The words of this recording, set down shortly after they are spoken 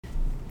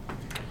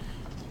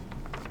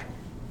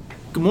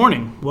Good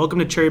morning. Welcome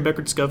to Cherry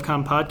Bekaert's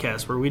GovCon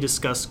podcast, where we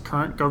discuss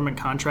current government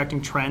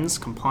contracting trends,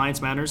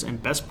 compliance matters,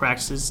 and best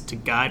practices to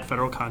guide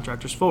federal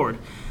contractors forward.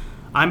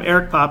 I'm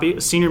Eric Poppy,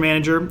 a senior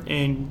manager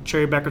in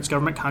Cherry Bekaert's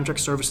Government Contract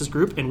Services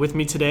Group, and with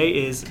me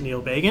today is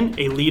Neil Bagan,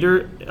 a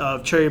leader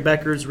of Cherry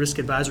Bekaert's Risk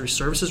Advisory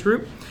Services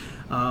Group.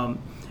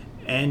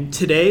 And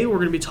today we're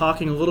going to be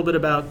talking a little bit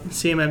about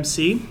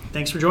CMMC.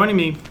 Thanks for joining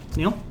me,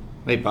 Neil.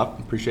 Hey, Bob.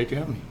 Appreciate you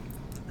having me.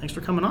 Thanks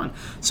for coming on.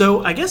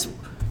 So I guess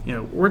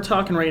we're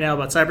talking right now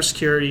about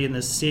cybersecurity and the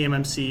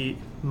CMMC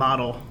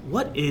model.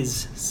 What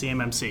is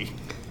CMMC?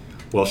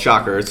 Well,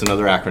 shocker, it's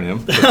another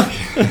acronym.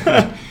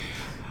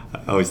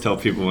 I always tell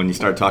people when you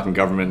start talking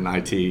government and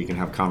IT, you can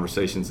have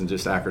conversations in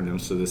just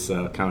acronyms, so this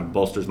kind of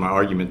bolsters my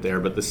argument there.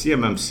 But the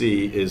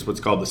CMMC is what's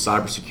called the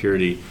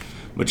Cybersecurity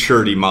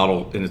Maturity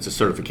Model, and it's a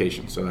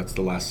certification. So that's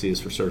the last C is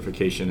for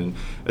certification. And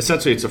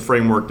essentially, it's a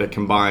framework that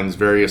combines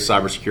various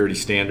cybersecurity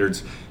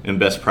standards and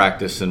best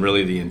practice, and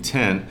really the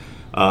intent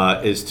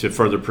is to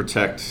further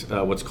protect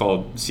what's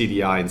called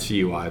CDI and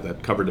CUI,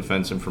 that cover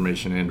defense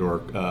information and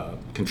or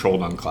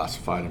controlled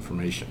unclassified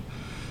information.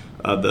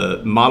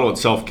 The model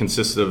itself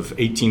consists of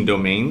 18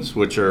 domains,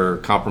 which are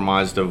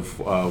comprised of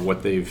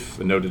what they've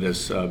noted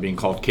as being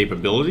called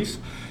capabilities.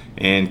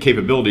 And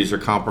capabilities are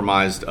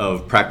comprised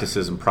of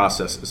practices and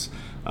processes.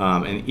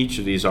 And each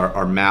of these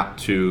are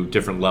mapped to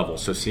different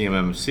levels. So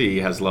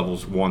CMMC has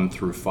levels 1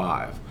 through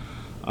 5.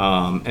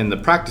 And the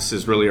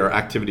practices really are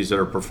activities that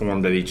are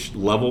performed at each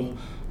level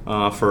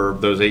for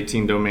those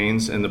 18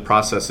 domains, and the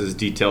processes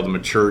detail the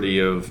maturity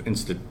of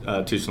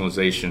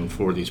institutionalization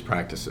for these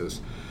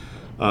practices.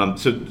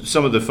 So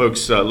some of the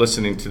folks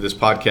listening to this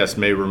podcast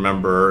may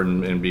remember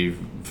and be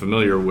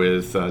familiar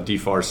with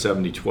DFAR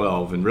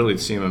 7012, and really the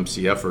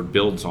CMMC effort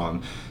builds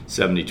on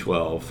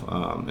 7012,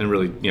 and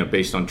really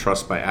based on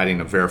trust by adding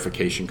a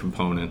verification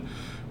component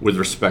with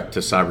respect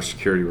to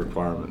cybersecurity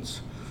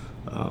requirements.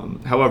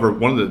 However,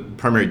 one of the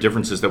primary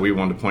differences that we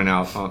wanted to point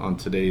out on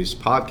today's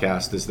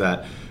podcast is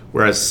that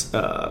whereas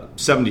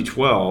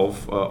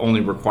 7012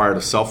 only required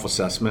a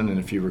self-assessment, and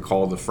if you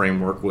recall, the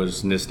framework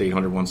was NIST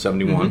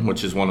 800-171,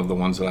 which is one of the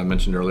ones that I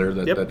mentioned earlier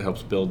that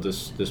helps build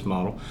this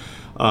model.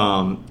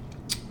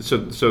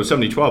 So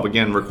 7012,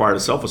 again, required a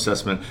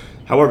self-assessment.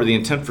 However, the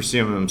intent for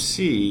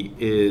CMMC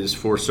is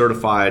for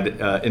certified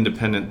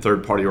independent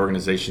third-party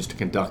organizations to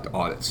conduct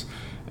audits.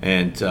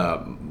 And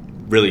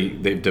really,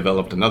 they've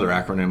developed another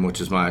acronym,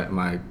 which is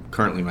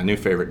currently my new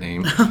favorite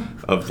name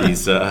of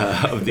these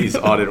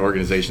audit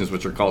organizations,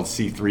 which are called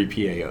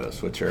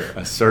C3PAOs, which are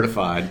a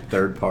certified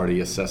third-party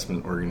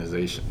assessment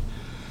organization.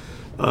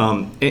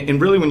 And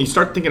really, when you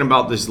start thinking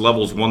about these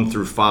levels 1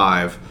 through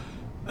 5,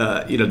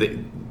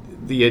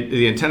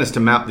 the intent is to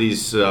map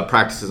these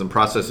practices and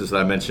processes that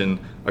I mentioned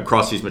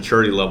across these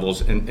maturity levels.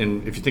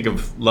 And if you think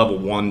of level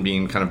 1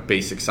 being kind of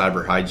basic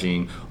cyber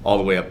hygiene, all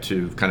the way up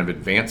to kind of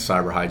advanced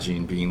cyber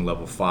hygiene being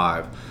level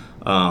 5.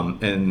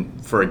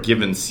 And for a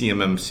given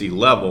CMMC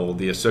level,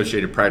 the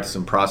associated practices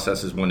and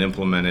processes, when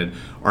implemented,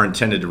 are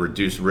intended to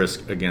reduce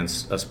risk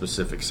against a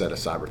specific set of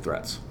cyber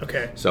threats.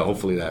 Okay. So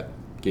hopefully that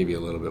gave you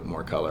a little bit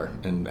more color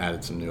and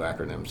added some new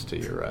acronyms to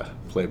your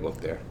playbook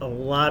there. A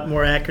lot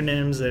more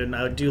acronyms, and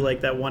I do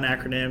like that one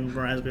acronym.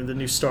 Reminds me of the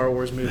new Star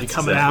Wars movie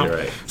coming exactly out.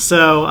 Right.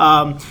 So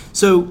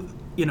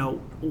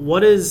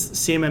what does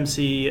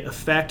CMMC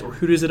affect, or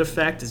who does it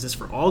affect? Is this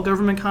for all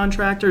government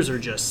contractors, or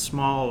just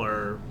small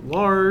or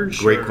large?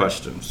 Great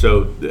question.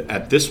 So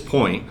at this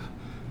point,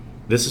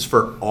 this is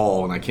for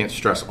all, and I can't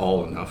stress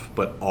all enough,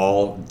 but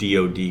all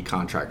DoD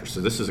contractors.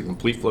 So this is a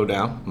complete flow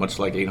down, much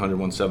like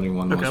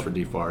 800-171 was for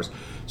DFARS.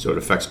 So it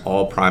affects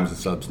all primes and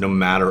subs, no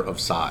matter of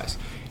size.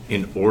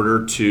 In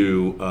order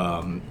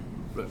to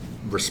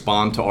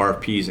respond to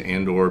RFPs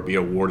and or be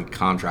awarded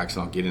contracts,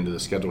 and I'll get into the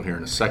schedule here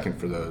in a second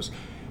for those,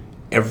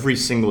 every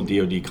single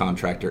DoD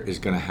contractor is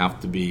going to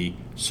have to be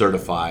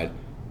certified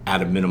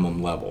at a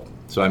minimum level.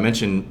 So I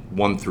mentioned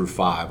 1 through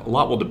 5. A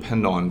lot will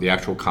depend on the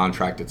actual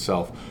contract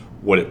itself,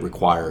 what it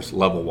requires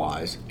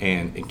level-wise,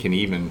 and it can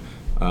even,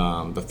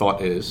 the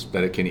thought is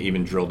that it can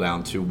even drill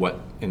down to what,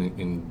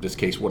 in this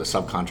case, what a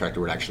subcontractor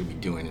would actually be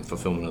doing in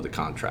fulfillment of the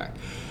contract.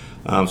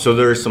 So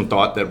there is some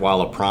thought that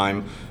while a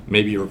prime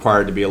may be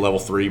required to be a level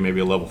 3, maybe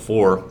a level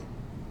 4,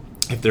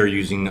 if they're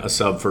using a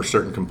sub for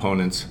certain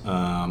components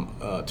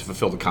to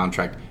fulfill the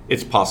contract,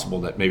 it's possible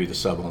that maybe the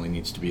sub only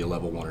needs to be a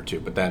level 1 or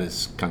 2, but that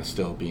is kind of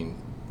still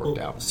being worked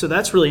out. So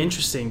that's really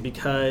interesting,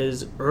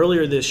 because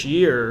earlier this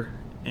year,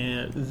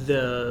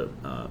 there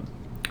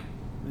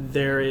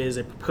is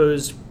a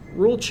proposed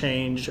rule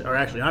change, or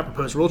actually not a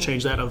proposed rule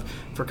change,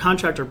 for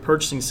contractor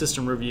purchasing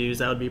system reviews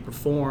that would be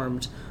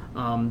performed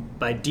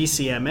by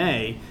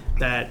DCMA,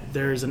 that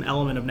there's an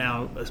element of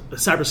now a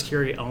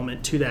cybersecurity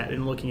element to that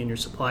in looking in your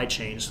supply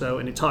chain. So,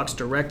 and it talks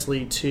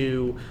directly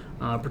to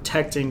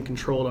protecting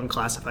controlled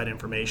unclassified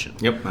information.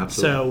 Yep, absolutely.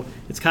 So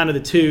it's kind of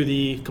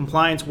the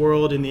compliance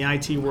world and the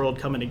IT world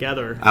coming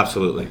together.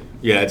 Absolutely.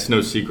 Yeah, it's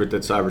no secret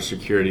that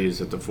cybersecurity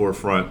is at the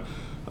forefront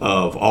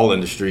of all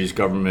industries,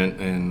 government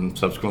and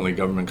subsequently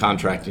government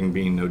contracting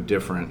being no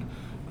different.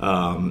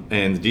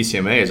 And the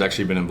DCMA has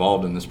actually been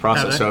involved in this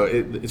process. So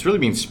it's really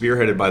being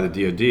spearheaded by the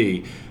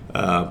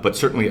DoD, but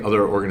certainly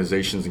other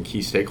organizations and key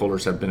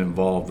stakeholders have been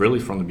involved really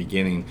from the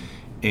beginning.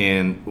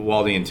 And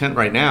while the intent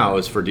right now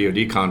is for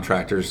DoD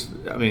contractors,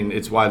 I mean,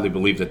 it's widely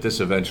believed that this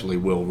eventually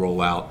will roll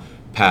out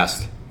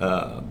past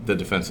the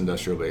defense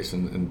industrial base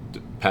and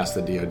past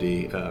the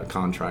DoD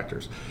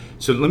contractors.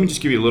 So let me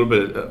just give you a little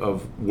bit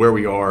of where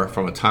we are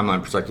from a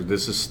timeline perspective.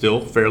 This is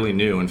still fairly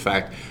new. In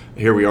fact,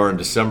 here we are in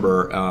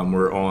December.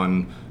 We're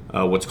on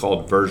what's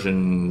called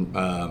version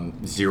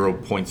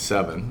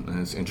 0.7. And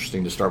it's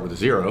interesting to start with a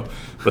 0,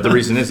 but the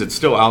reason is it's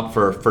still out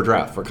for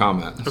draft, for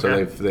comment. Okay.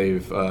 So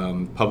they've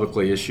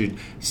publicly issued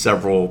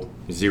several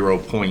 0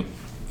 point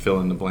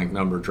fill-in-the-blank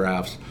number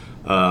drafts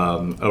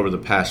over the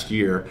past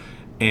year.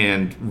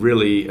 And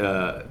really,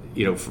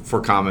 for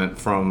comment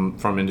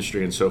from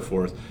industry and so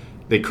forth,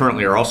 they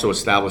currently are also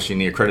establishing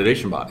the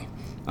accreditation body.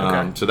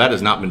 Okay. So that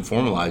has not been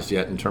formalized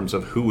yet in terms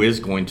of who is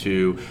going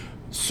to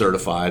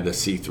certify the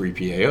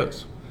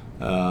C3PAOs.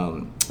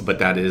 But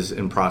that is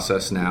in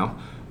process now.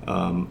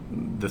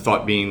 The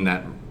thought being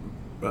that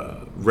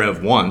Rev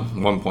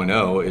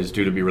 1.0 is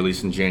due to be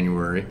released in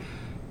January.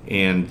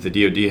 And the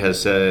DoD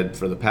has said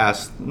for the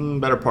past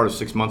better part of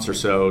 6 months or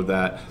so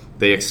that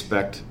they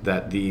expect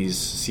that these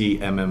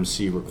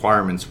CMMC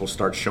requirements will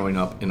start showing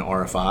up in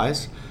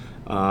RFIs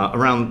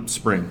around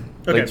spring,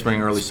 late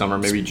spring, early summer,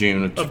 maybe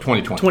June of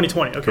 2020.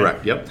 2020, okay.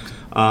 Correct, yep.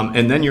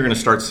 And then you're going to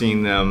start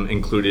seeing them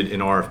included in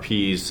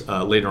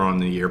RFPs later on in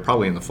the year,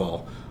 probably in the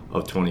fall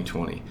of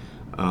 2020.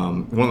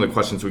 One of the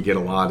questions we get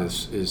a lot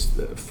is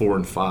the 4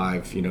 and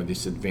 5,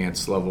 this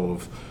advanced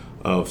level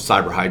of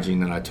cyber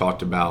hygiene that I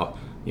talked about.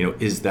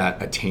 Is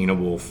that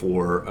attainable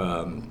for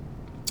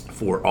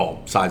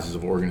all sizes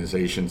of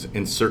organizations?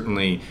 And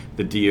certainly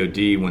the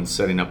DoD, when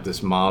setting up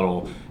this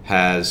model,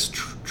 has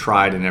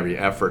tried in every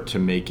effort to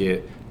make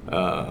it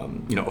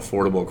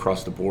affordable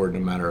across the board, no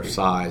matter of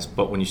size.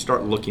 But when you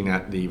start looking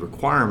at the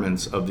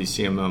requirements of the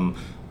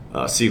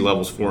CMMC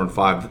levels 4 and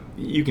 5,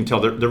 you can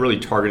tell they're really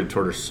targeted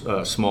toward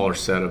a smaller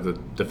set of the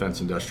defense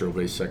industrial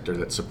base sector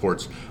that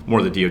supports more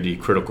of the DoD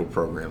critical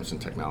programs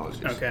and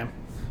technologies. Okay,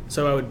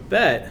 so I would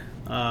bet,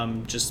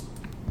 just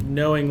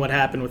knowing what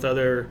happened with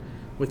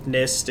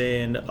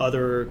NIST and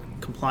other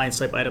compliance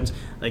type items,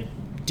 like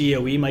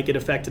DOE might get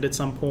affected at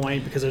some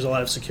point because there's a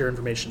lot of secure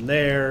information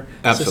there.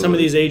 Absolutely. So some of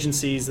these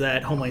agencies,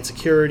 that Homeland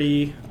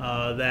Security,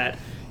 that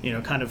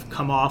kind of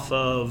come off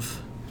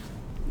of,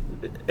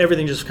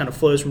 everything just kind of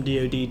flows from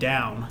DoD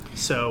down.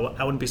 So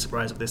I wouldn't be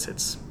surprised if this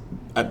hits.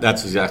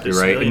 That's exactly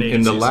right.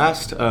 In the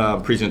last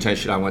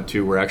presentation I went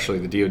to, where actually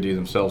the DoD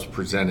themselves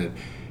presented,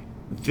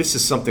 this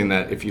is something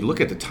that, if you look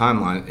at the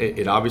timeline,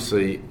 it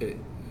obviously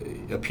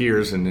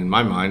appears, and in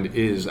my mind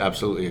is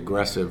absolutely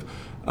aggressive.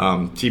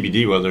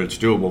 TBD whether it's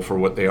doable for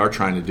what they are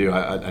trying to do.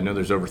 I know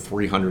there's over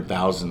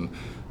 300,000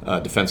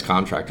 defense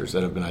contractors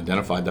that have been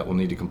identified that will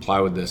need to comply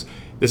with this.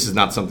 This is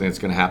not something that's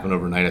going to happen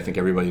overnight. I think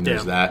everybody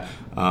knows that.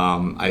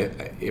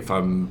 If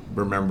I'm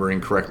remembering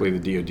correctly,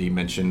 the DoD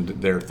mentioned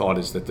their thought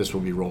is that this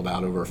will be rolled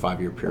out over a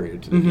 5-year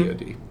period to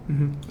the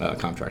DoD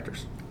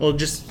contractors. Well,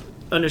 just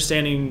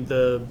understanding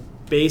the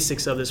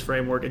basics of this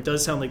framework, it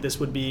does sound like this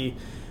would be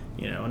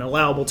an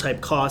allowable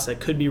type cost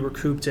that could be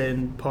recouped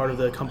in part of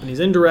the company's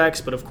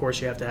indirects, but of course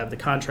you have to have the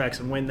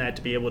contracts and win that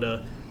to be able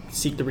to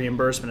seek the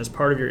reimbursement as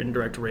part of your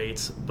indirect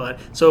rates. But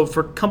so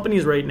for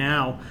companies right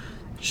now,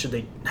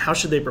 how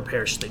should they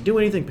prepare? Should they do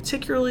anything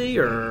particularly,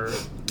 or?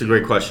 It's a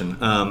great question.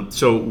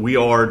 So we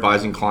are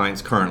advising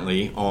clients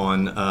currently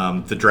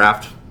on the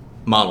draft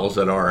models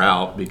that are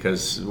out,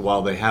 because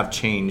while they have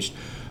changed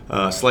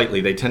slightly,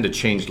 they tend to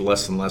change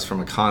less and less from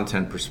a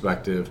content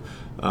perspective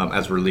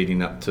as we're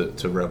leading up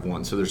to Rev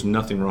 1. So there's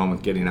nothing wrong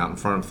with getting out in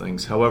front of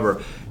things.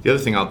 However, the other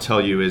thing I'll tell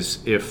you is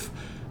if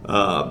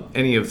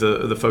any of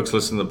the folks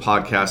listening to the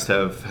podcast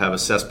have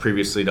assessed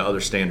previously to other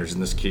standards,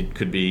 and this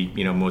could be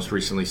most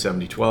recently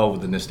 7012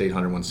 with the NIST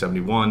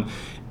 800-171,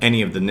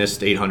 any of the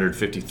NIST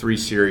 853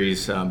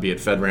 series, be it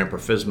FedRAMP or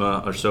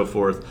FISMA or so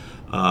forth,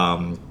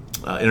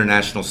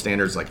 international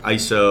standards like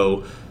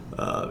ISO,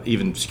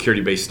 even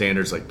security-based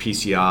standards like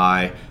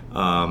PCI,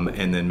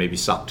 and then maybe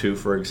SOC 2,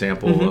 for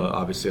example.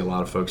 Obviously, a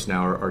lot of folks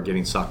now are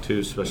getting SOC 2,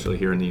 especially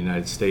here in the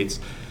United States.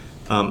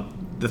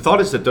 The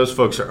thought is that those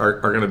folks are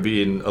going to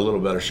be in a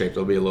little better shape.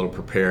 They'll be a little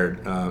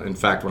prepared. In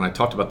fact, when I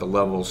talked about the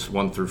levels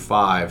 1 through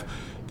 5,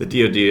 the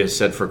DoD has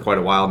said for quite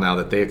a while now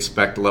that they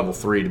expect level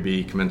 3 to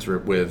be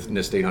commensurate with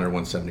NIST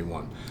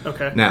 800-171.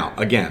 Okay. Now,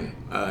 again,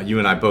 you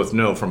and I both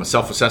know from a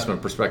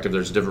self-assessment perspective,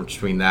 there's a difference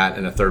between that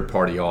and a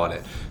third-party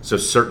audit. So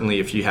certainly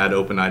if you had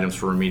open items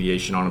for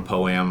remediation on a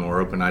POAM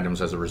or open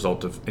items as a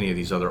result of any of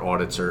these other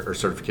audits or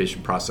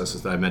certification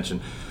processes that I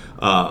mentioned,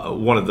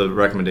 one of the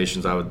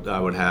recommendations I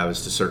would have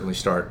is to certainly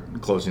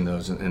start closing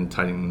those and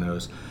tightening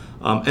those.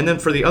 And then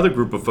for the other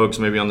group of folks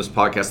maybe on this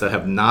podcast that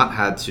have not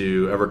had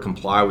to ever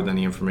comply with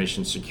any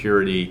information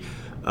security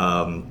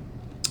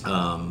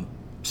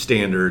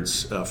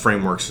standards,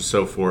 frameworks, and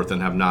so forth,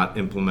 and have not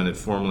implemented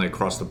formally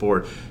across the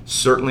board,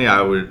 certainly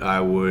I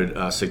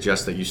would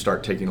suggest that you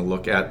start taking a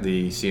look at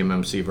the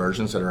CMMC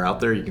versions that are out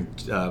there. You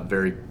can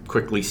very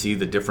quickly see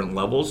the different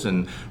levels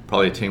and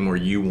probably attain where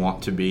you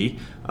want to be,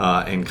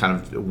 and kind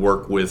of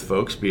work with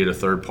folks, be it a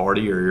third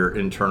party or your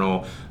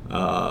internal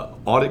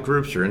audit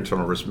groups, your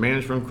internal risk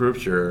management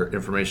groups, your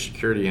information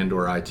security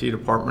and/or IT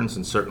departments,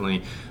 and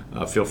certainly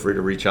feel free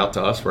to reach out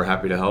to us. We're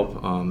happy to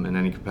help in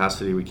any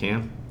capacity we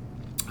can.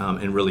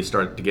 And really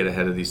start to get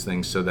ahead of these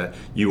things so that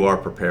you are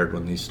prepared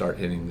when these start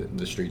hitting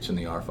the streets and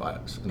the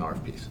RFIs and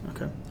RFPs.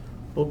 Okay.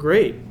 Well,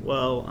 great.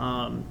 Well,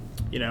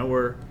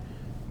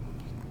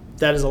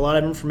 that is a lot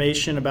of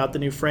information about the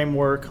new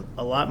framework,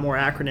 a lot more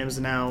acronyms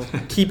to now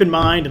keep in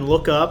mind and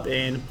look up.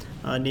 And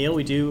Neil,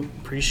 we do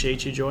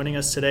appreciate you joining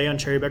us today on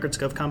Cherry Bekaert's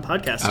GovCon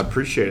podcast. I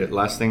appreciate it.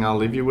 Last thing I'll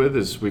leave you with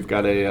is we've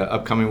got a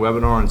upcoming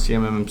webinar on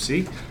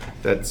CMMC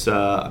that's,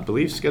 I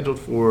believe, scheduled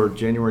for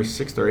January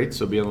 6th or 8th,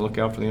 so be on the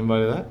lookout for the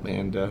invite of that.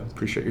 And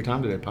appreciate your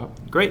time today, Pop.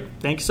 Great.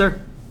 Thank you,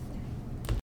 sir.